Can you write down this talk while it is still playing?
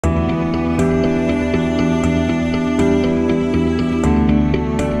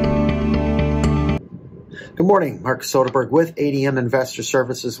Good morning, Mark Soderberg with ADM Investor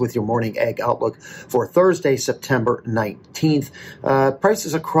Services with your morning ag outlook for Thursday, September 19th.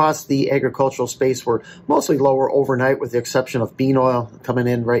 Prices across the agricultural space were mostly lower overnight with the exception of bean oil coming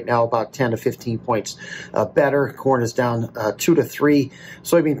in right now about 10 to 15 points better. Corn is down 2 to 3.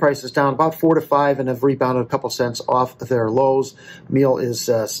 Soybean prices down about 4 to 5 and have rebounded a couple cents off their lows. Meal is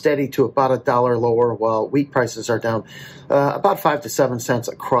steady to about $1 lower while wheat prices are down about 5 to 7 cents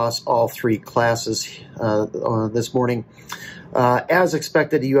across all three classes this morning. As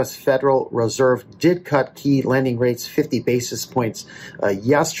expected, the U.S. Federal Reserve did cut key lending rates 50 basis points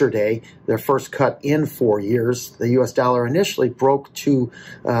yesterday, their first cut in 4 years. The U.S. dollar initially broke to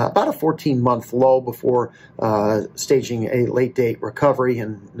about a 14-month low before staging a late-date recovery,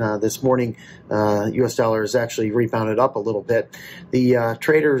 and this morning, U.S. dollar has actually rebounded up a little bit. The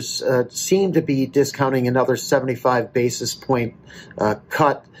traders seem to be discounting another 75 basis point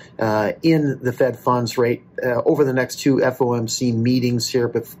cut in the Fed funds rate over the next two FOMC meetings here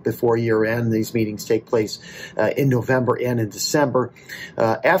before year end. These meetings take place in November and in December.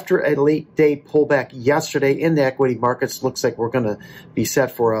 After a late day pullback yesterday in the equity markets, looks like we're going to be set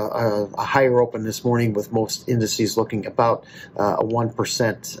for a higher open this morning with most indices looking about a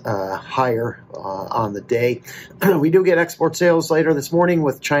 1% higher on the day. We do get export sales later this morning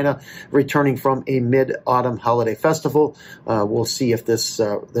with China returning from a mid-autumn holiday festival. We'll see if this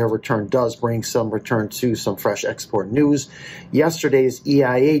their return does bring some return to some fresh export news. Yesterday's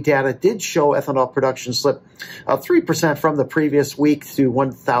EIA data did show ethanol production slip 3% from the previous week to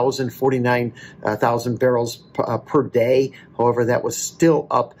 1,049,000 barrels per day. However, that was still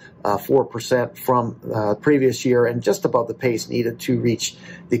up 4% from previous year and just above the pace needed to reach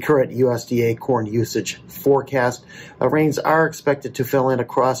the current USDA corn usage forecast. Rains are expected to fill in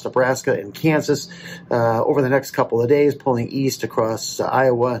across Nebraska and Kansas over the next couple of days, pulling east across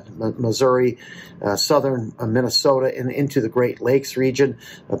Iowa, Missouri, southern Minnesota, and into the Great Lakes region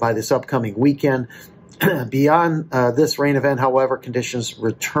by this upcoming weekend. Beyond this rain event, however, conditions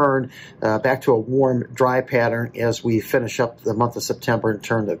return back to a warm, dry pattern as we finish up the month of September and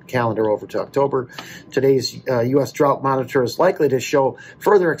turn the calendar over to October. Today's U.S. drought monitor is likely to show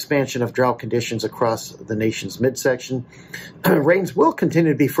further expansion of drought conditions across the nation's midsection. Rains will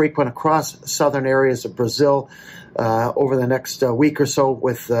continue to be frequent across southern areas of Brazil over the next week or so,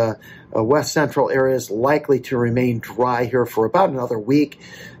 with west central areas likely to remain dry here for about another week,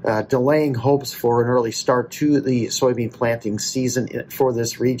 delaying hopes for an early start to the soybean planting season for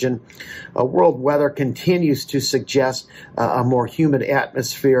this region. World weather continues to suggest a more humid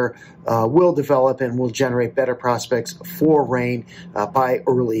atmosphere will develop and will generate better prospects for rain by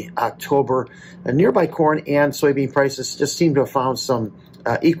early October. Nearby corn and soybean prices just seem to have found some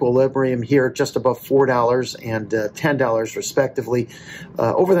equilibrium here, just above $4 and $10 respectively.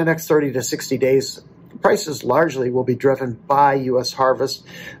 Over the next 30 to 60 days, prices largely will be driven by U.S. harvest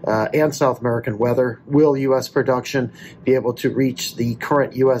and South American weather. Will U.S. production be able to reach the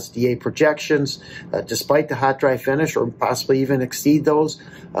current USDA projections despite the hot, dry finish, or possibly even exceed those?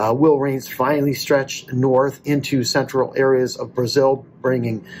 Will rains finally stretch north into central areas of Brazil,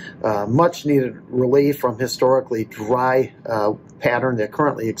 bringing much needed relief from historically dry pattern that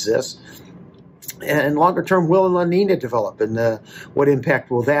currently exists? And longer term, will La Nina develop, and what impact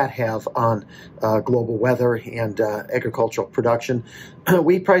will that have on global weather and agricultural production?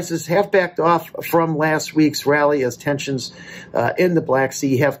 Wheat prices have backed off from last week's rally as tensions in the Black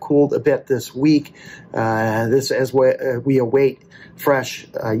Sea have cooled a bit this week. This as we await fresh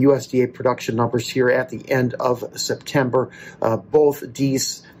USDA production numbers here at the end of September. Both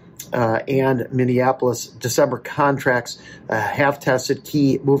DEES and Minneapolis December contracts have tested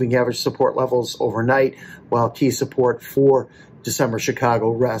key moving average support levels overnight, while key support for December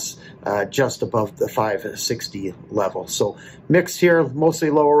Chicago rests just above the 560 level. So mixed here, mostly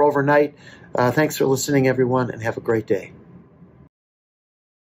lower overnight. Thanks for listening, everyone, and have a great day.